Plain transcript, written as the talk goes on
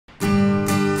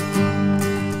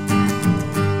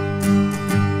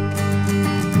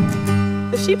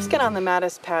sheepskin on the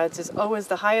Mattis pads is always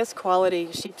the highest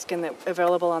quality sheepskin that's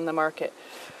available on the market.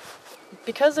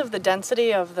 Because of the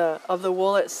density of the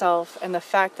wool itself and the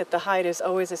fact that the hide is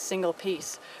always a single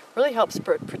piece, really helps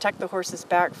protect the horse's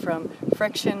back from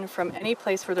friction, from any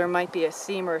place where there might be a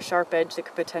seam or a sharp edge that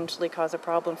could potentially cause a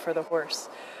problem for the horse.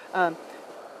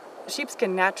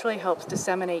 Sheepskin naturally helps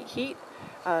disseminate heat.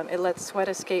 It lets sweat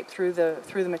escape through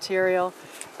the material.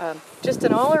 Just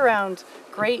an all-around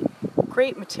great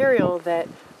material that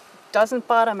doesn't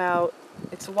bottom out.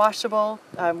 It's washable.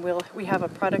 We have a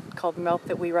product called Melt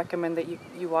that we recommend that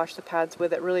you wash the pads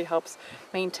with. It really helps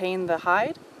maintain the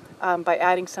hide by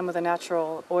adding some of the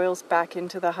natural oils back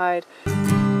into the hide.